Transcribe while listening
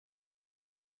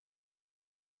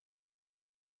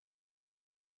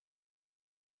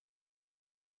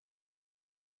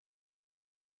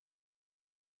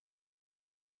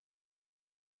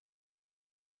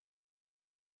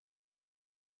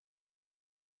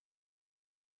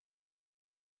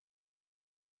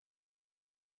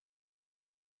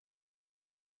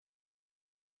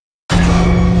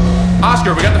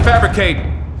Oscar, we got the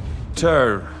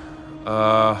fabricator.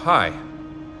 Hi.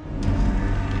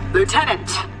 Lieutenant,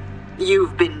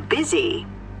 you've been busy.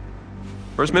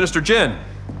 First Minister Jin,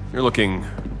 you're looking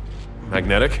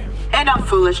magnetic. Enough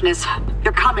foolishness.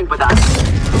 You're coming with us.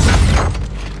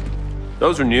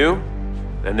 Those are new,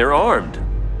 and they're armed.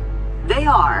 They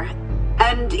are.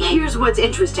 And here's what's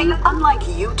interesting. Unlike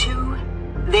you two,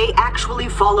 they actually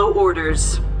follow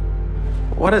orders.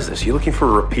 What is this? You looking for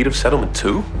a repeat of Settlement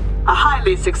 2? A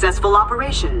highly successful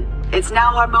operation. It's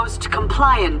now our most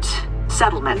compliant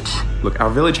settlement. Look,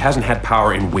 our village hasn't had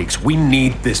power in weeks. We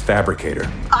need this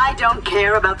fabricator. I don't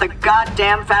care about the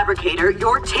goddamn fabricator.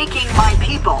 You're taking my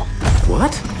people.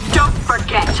 What? Don't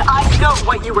forget, I know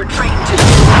what you were trained to do.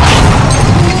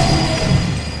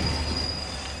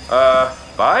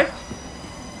 Bye?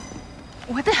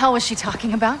 What the hell was she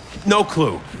talking about? No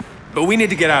clue. But we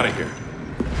need to get out of here.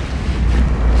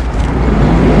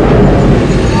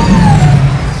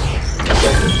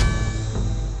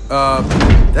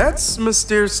 That's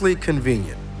mysteriously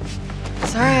convenient.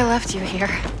 Sorry I left you here.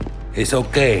 It's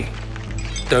okay.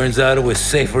 Turns out it was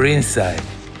safer inside.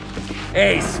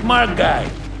 Hey, smart guy.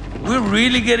 We're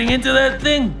really getting into that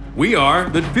thing? We are,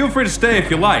 but feel free to stay if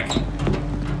you like.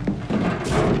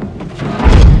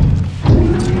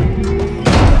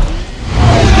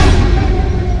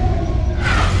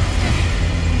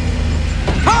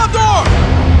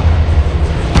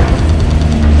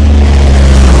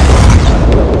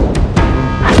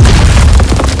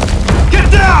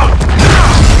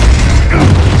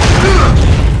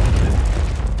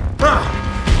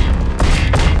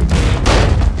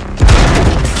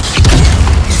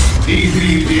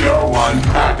 D301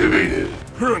 activated.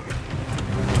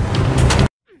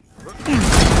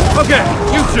 Okay,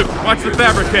 you two, watch the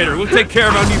fabricator. We'll take care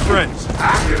of our new friends.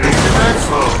 Activate defense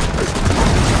mode.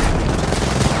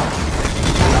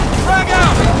 Frag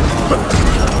out!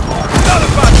 Another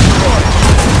bot destroyed!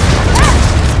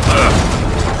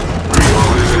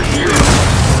 Reload is a hero.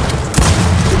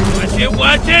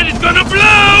 Watch it, it's gonna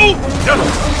blow!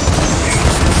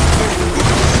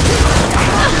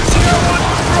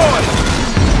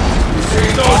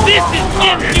 So this is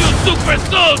Jin's new super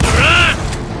soldier, huh?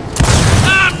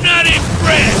 I'm not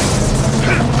impressed!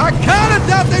 I kinda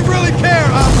doubt they really care,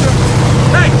 Oscar.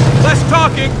 Hey, less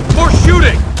talking, more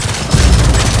shooting!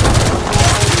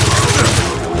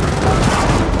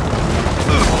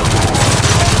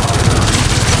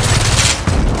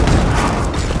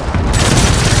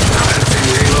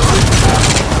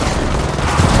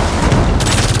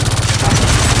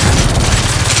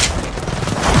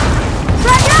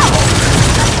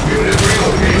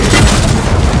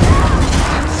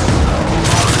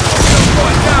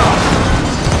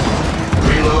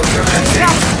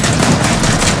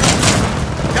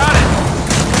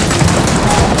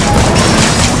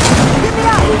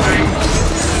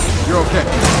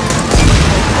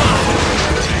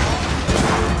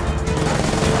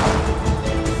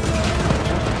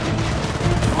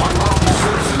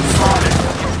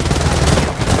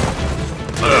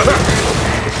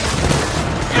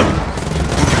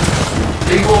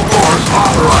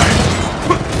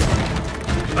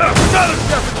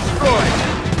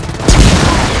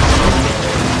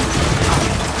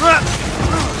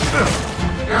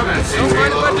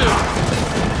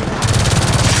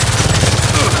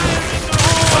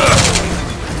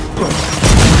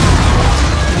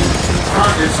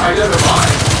 Targets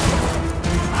identified.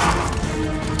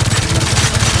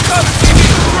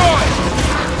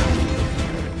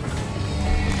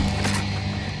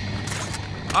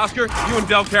 Oscar, you and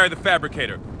Del carry the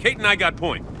fabricator. Kate and I got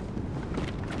point.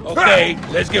 Okay,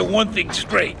 let's get one thing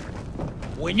straight.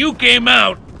 When you came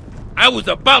out, I was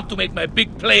about to make my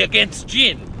big play against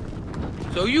Jin.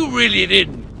 So you really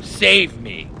didn't save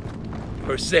me,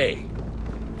 per se.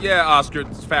 Yeah, Oscar,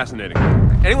 it's fascinating.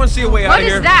 Anyone see a way out of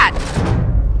here? What is that?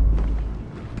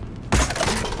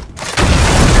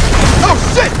 Oh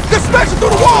shit! They're smashing through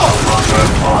the wall!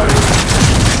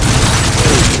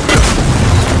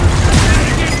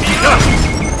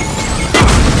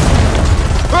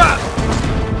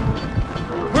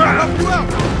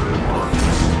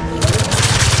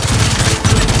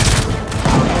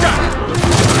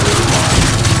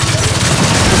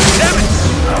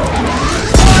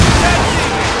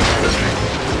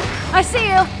 I see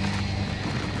you.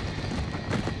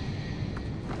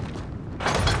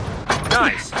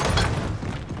 Nice.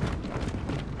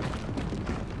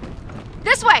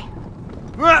 This way.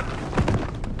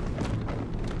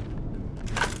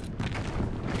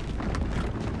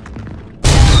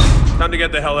 Time to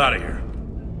get the hell out of here.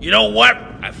 You know what?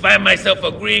 I find myself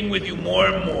agreeing with you more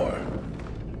and more.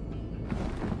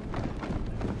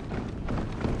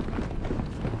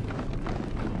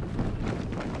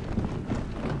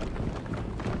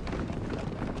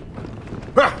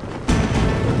 Condor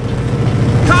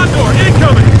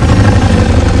incoming!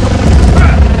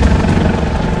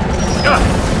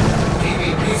 EV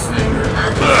Peacemaker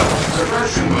active.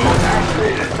 Suppression mode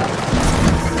activated.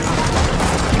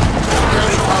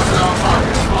 Potential hostile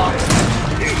target spotted.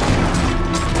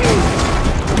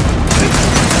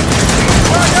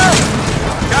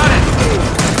 Got it!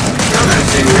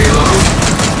 Commencing reload.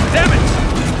 Damn it!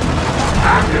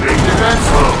 Activate defense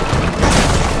mode.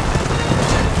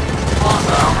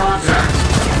 Hostile contact.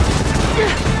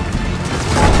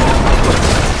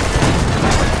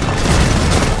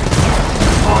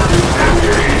 Target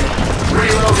engaged.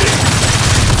 Reloading.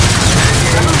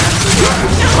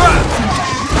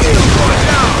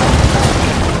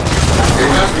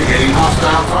 Investigating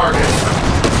hostile targets.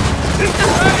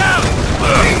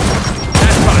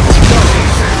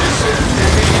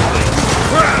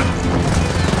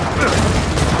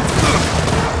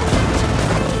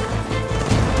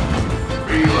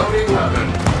 Reloading weapon.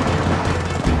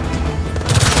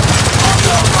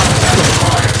 Hostile contact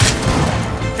acquired.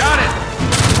 Got it!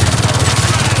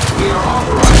 We are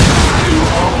authorized to pursue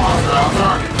all hostile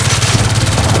targets.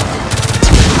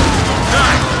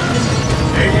 Nice!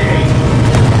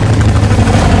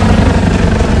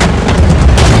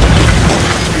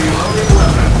 Reloading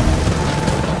weapon.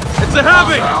 It's a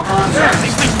heavy! Hostile contact.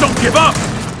 These things don't give up!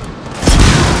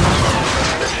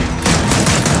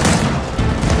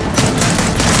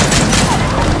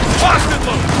 Boston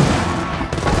load!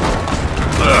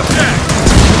 Okay.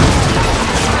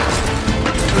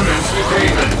 Commence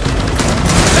containment.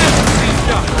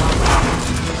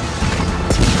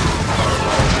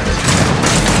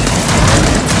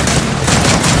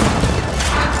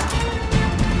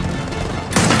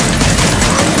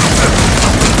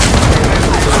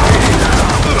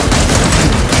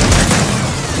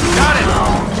 Got it!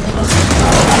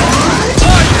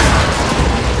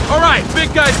 All right,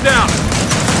 big guy's down.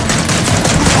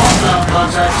 Hostile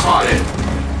contact spotted.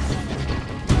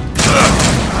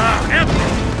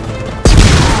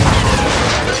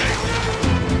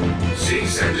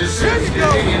 Cease and desist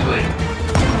immediately.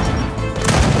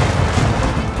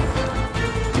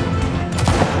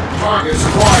 Targets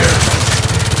acquired.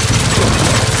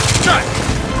 Shut!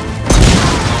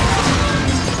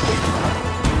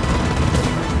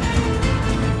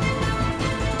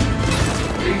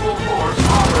 Equal force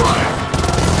authorized.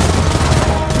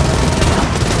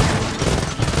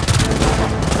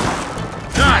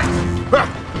 Nice!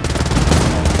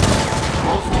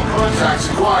 Multiple contacts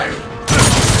acquired.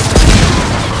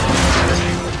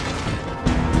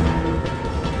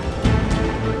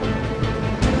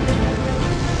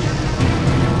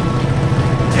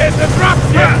 Get the drop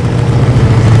shot!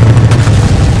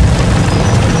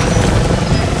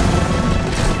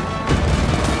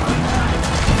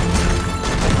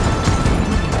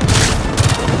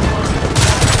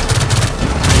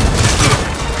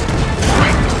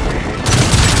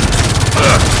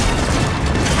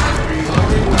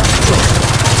 Reloading weapon.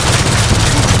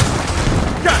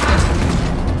 Got it!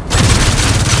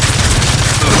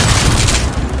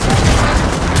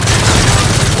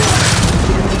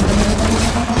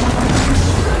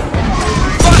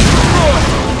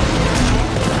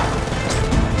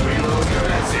 Reload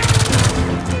commencing.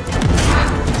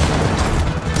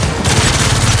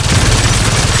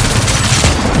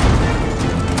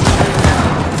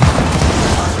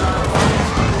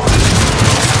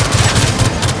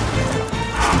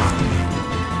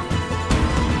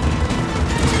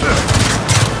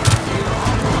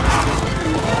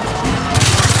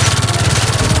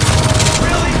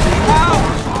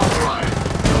 Authorized.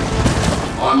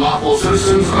 Unlawful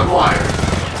citizens acquired.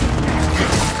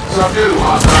 Subdue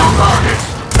hostile targets.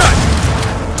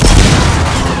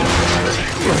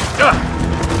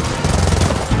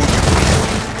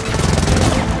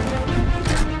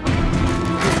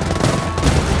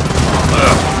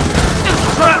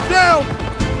 Trap down!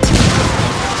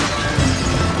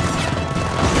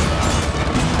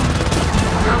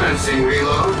 Commencing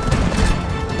reload.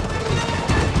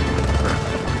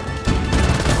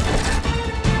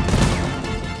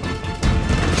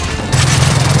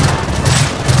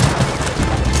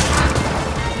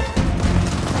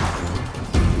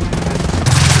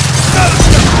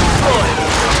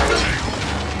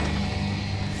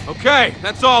 Okay,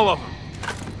 that's all of them.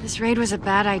 This raid was a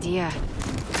bad idea.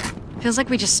 Feels like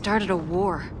we just started a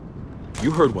war.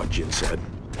 You heard what Jin said.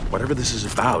 Whatever this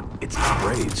is about, it's not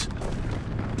raids.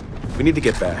 We need to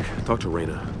get back. Talk to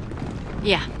Reyna.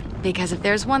 Yeah, because if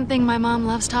there's one thing my mom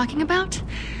loves talking about,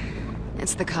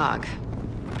 it's the COG.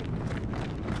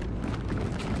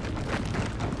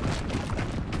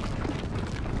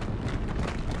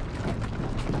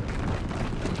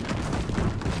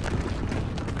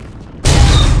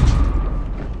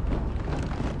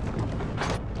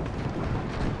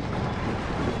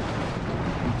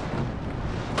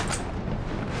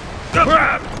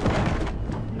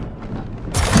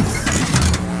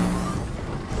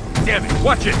 Damn it,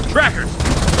 watch it! Trackers!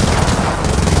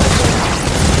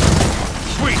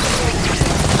 Sweet!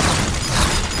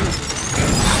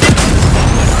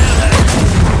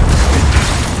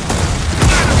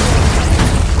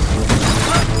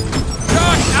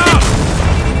 Josh, out!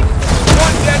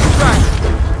 One dead tracker!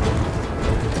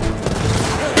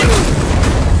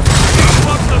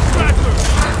 Up the tracker!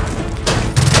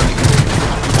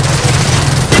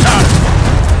 Got it!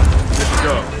 Good to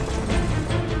go.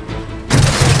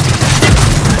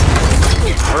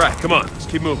 Alright, come on, let's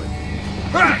keep moving.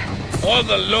 All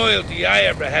the loyalty I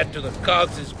ever had to the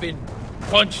cause has been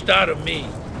punched out of me.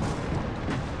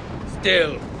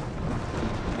 Still,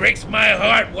 breaks my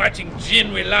heart watching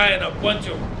Jin rely on a bunch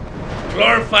of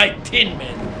glorified tin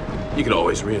men. You can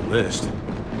always re-enlist.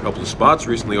 A couple of spots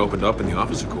recently opened up in the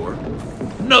officer corps.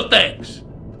 No thanks.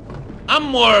 I'm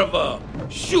more of a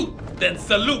shoot than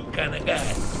salute kind of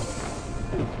guy.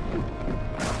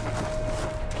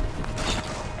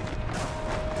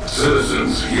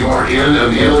 Citizens, you are in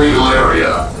an illegal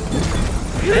area.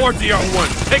 More DR1,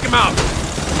 take him out!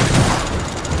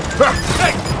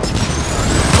 Hey!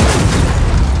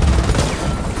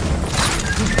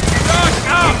 Josh,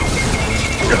 out!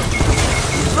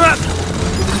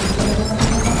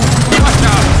 Watch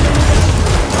out!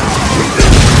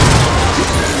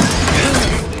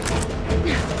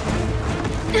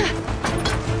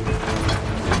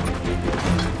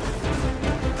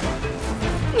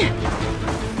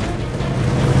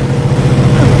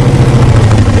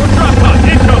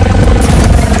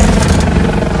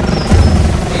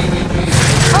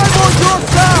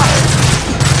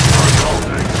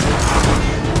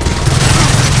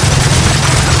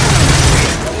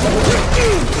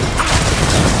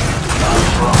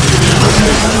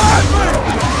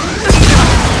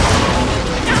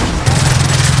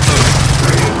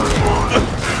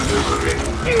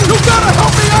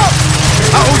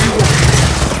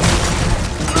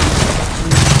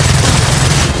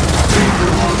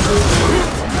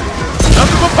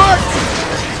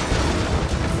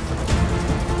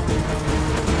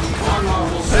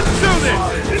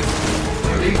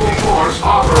 Equal force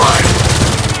authorized.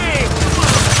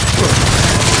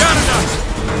 Got enough!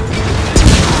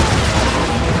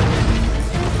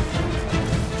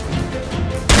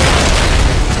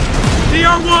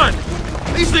 DR1!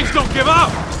 These things don't give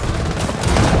up!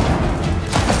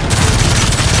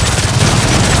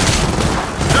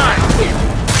 Nice!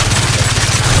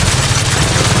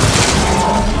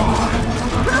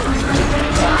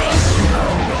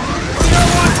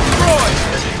 DR1 destroyed!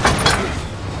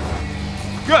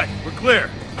 Good, we're clear.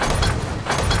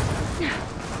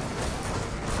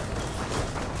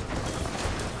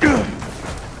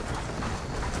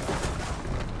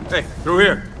 Hey, through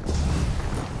here.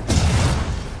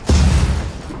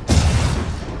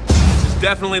 This is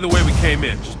definitely the way we came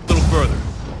in, just a little further.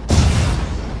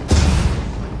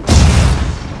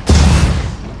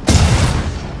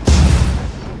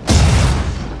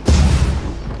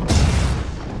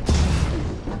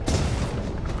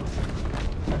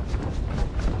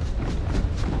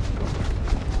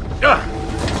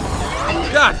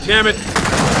 God damn it!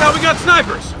 Now we got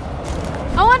snipers!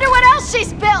 I wonder what else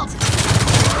she's built!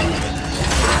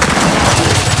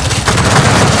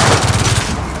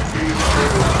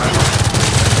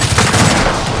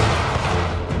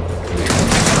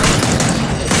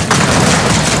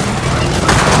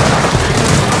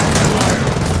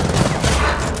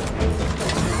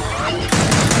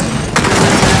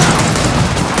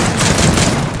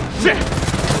 Shit!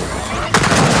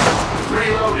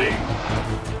 Reloading.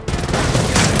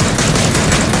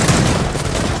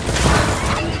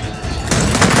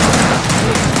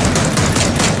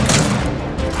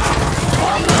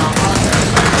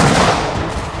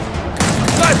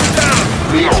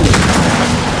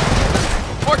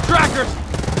 More trackers!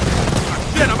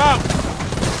 Shit, I'm out!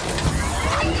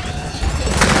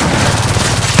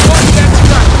 One dead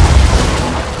tracker!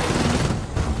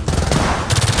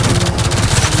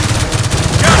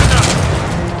 Got enough!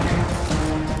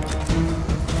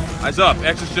 Eyes up,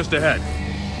 X is just ahead.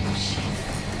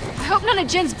 I hope none of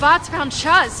Jin's bots found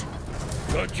Chuz.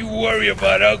 Don't you worry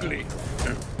about Ugly.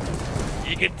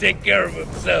 He can take care of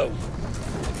himself.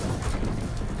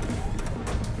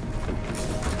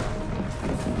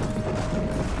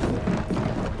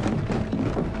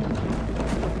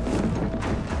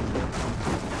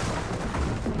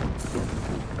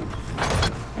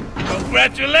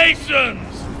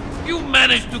 Congratulations! You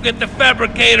managed to get the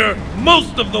fabricator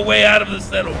most of the way out of the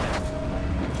settlement.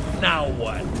 Now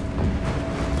what?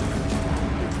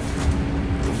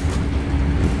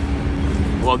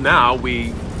 Well, now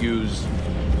we use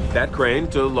that crane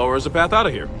to lower us a path out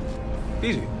of here.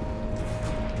 Easy.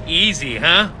 Easy,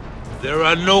 huh? There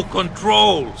are no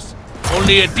controls.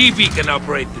 Only a DB can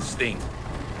operate this thing.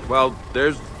 Well,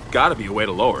 there's gotta be a way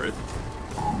to lower it.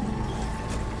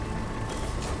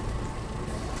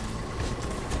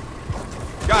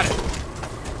 Got it.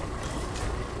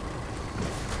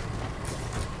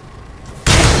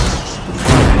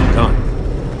 Done.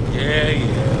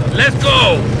 Yeah. Let's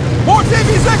go! More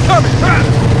DBs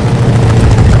incoming!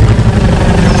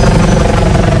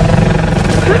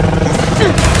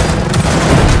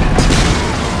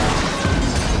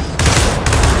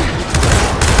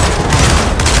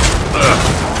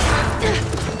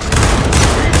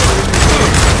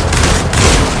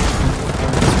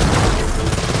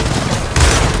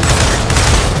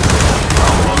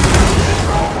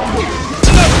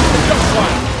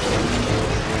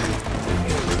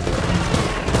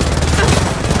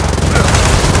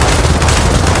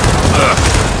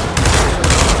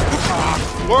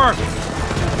 Work!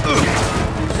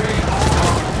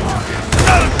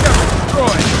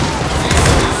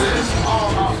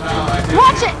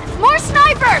 Watch it! More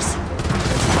snipers!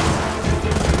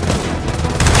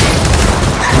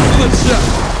 Good shot.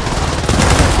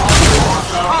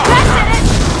 That's it!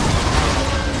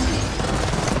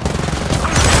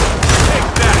 Take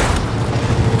that!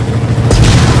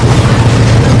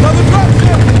 Another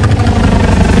dropship.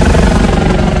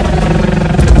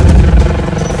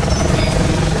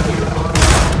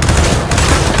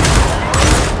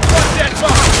 What's that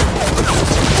box?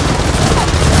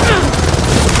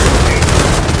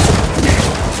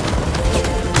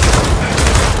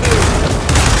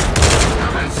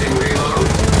 Commencing reload.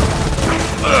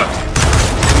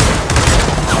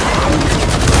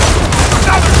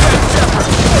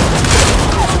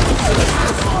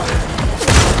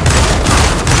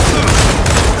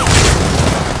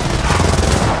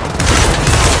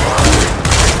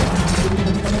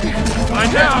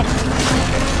 Find out!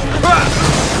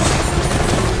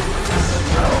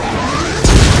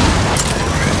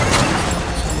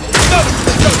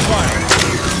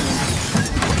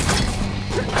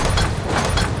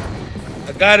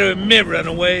 I gotta admit,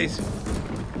 Runaways,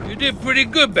 you did pretty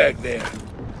good back there.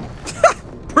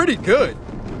 Pretty good.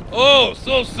 Oh,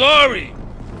 so sorry.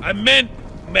 I meant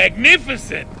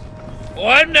magnificent. Oh,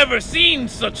 I've never seen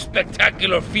such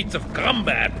spectacular feats of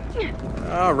combat.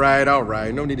 All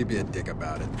right. No need to be a dick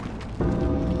about it.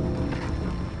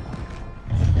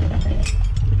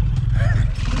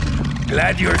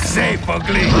 Glad you're safe,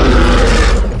 Ugly.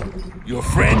 Your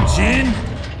friend Jin?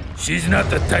 She's not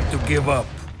the type to give up.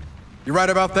 You're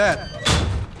right about that.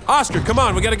 Oscar, come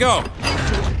on, we gotta go.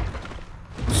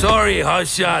 Sorry,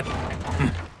 Hotshot.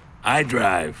 I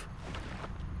drive.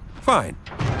 Fine.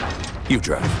 You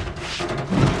drive.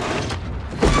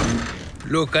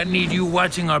 Look, I need you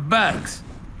watching our backs.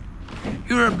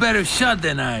 You're a better shot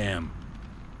than I am.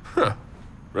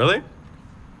 Really?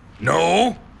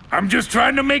 No, I'm just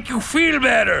trying to make you feel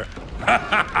better.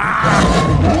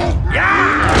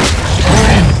 Yeah!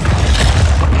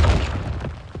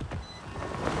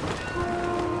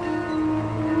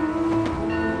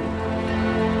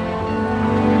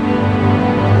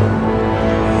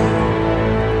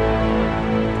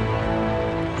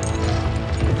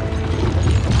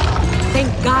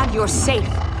 Thank God you're safe.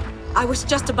 I was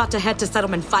just about to head to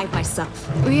Settlement 5 myself.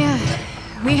 We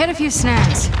hit a few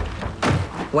snags.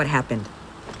 What happened?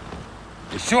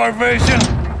 The short version?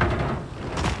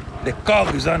 The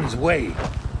cog is on his way.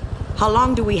 How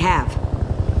long do we have?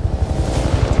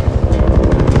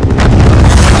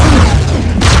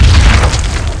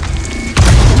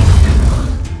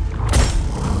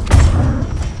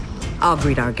 I'll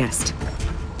greet our guest.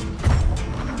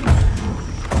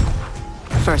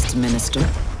 First Minister.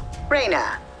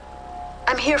 Reyna,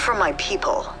 I'm here for my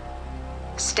people.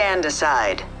 Stand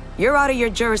aside. You're out of your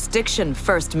jurisdiction,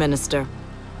 First Minister.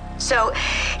 So,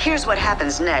 here's what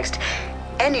happens next.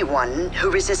 Anyone who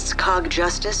resists COG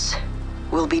justice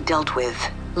will be dealt with.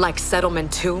 Like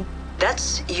Settlement 2?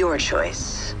 That's your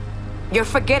choice. You're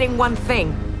forgetting one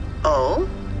thing. Oh?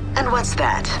 And what's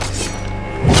that?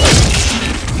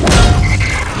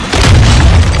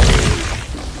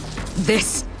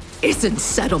 This isn't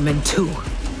Settlement 2.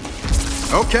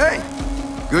 Okay.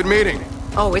 Good meeting.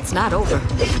 Oh, it's not over.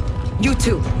 You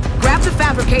two, grab the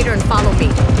fabricator and follow me.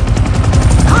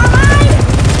 Carmine!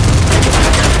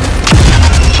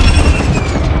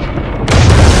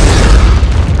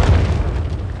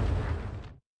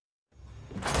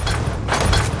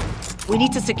 We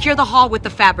need to secure the hall with the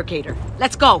fabricator.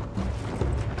 Let's go.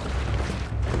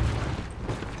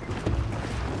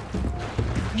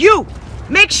 You!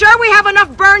 Make sure we have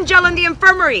enough burn gel in the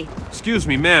infirmary! Excuse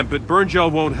me, ma'am, but burn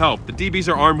gel won't help. The DBs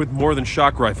are armed with more than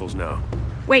shock rifles now.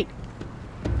 Wait.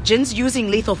 Jin's using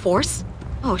lethal force?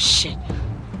 Oh, shit.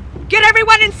 Get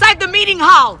everyone inside the meeting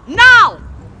hall, now!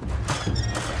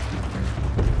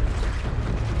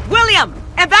 William,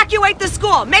 evacuate the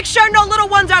school. Make sure no little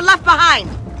ones are left behind.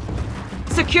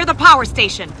 Secure the power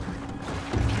station.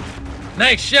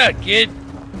 Nice shot, kid.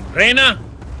 Reyna,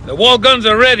 the wall guns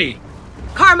are ready.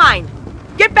 Carmine,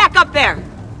 get back up there.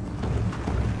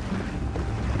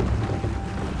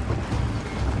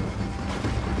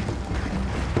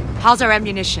 How's our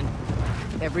ammunition?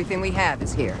 Everything we have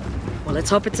is here. Well,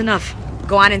 let's hope it's enough.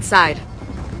 Go on inside.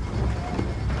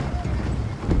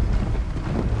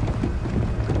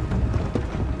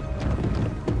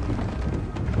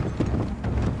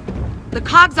 The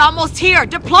cog's almost here.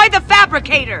 Deploy the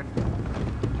fabricator.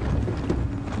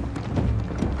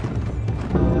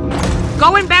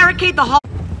 Go and barricade the hall.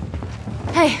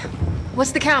 Hey,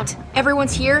 what's the count?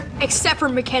 Everyone's here, except for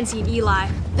Mackenzie and Eli.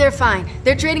 They're fine.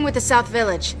 They're trading with the South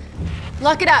Village.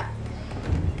 Lock it up.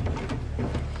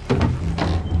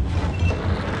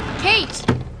 Kate!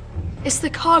 Is the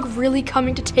cog really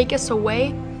coming to take us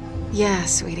away? Yeah,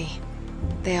 sweetie.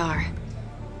 They are.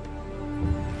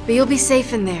 But you'll be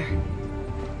safe in there.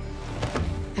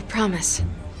 I promise.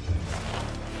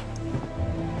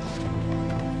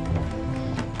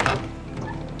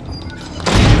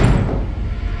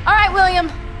 All right, William.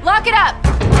 Lock it up!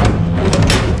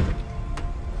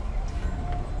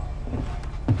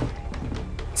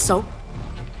 So?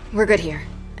 We're good here.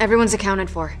 Everyone's accounted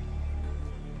for.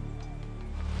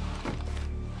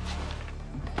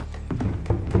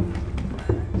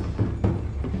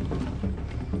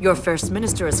 Your First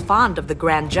Minister is fond of the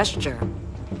grand gesture.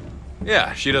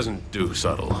 Yeah, she doesn't do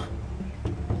subtle.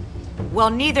 Well,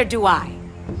 neither do I.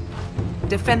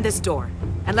 Defend this door,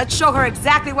 and let's show her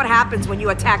exactly what happens when you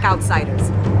attack outsiders.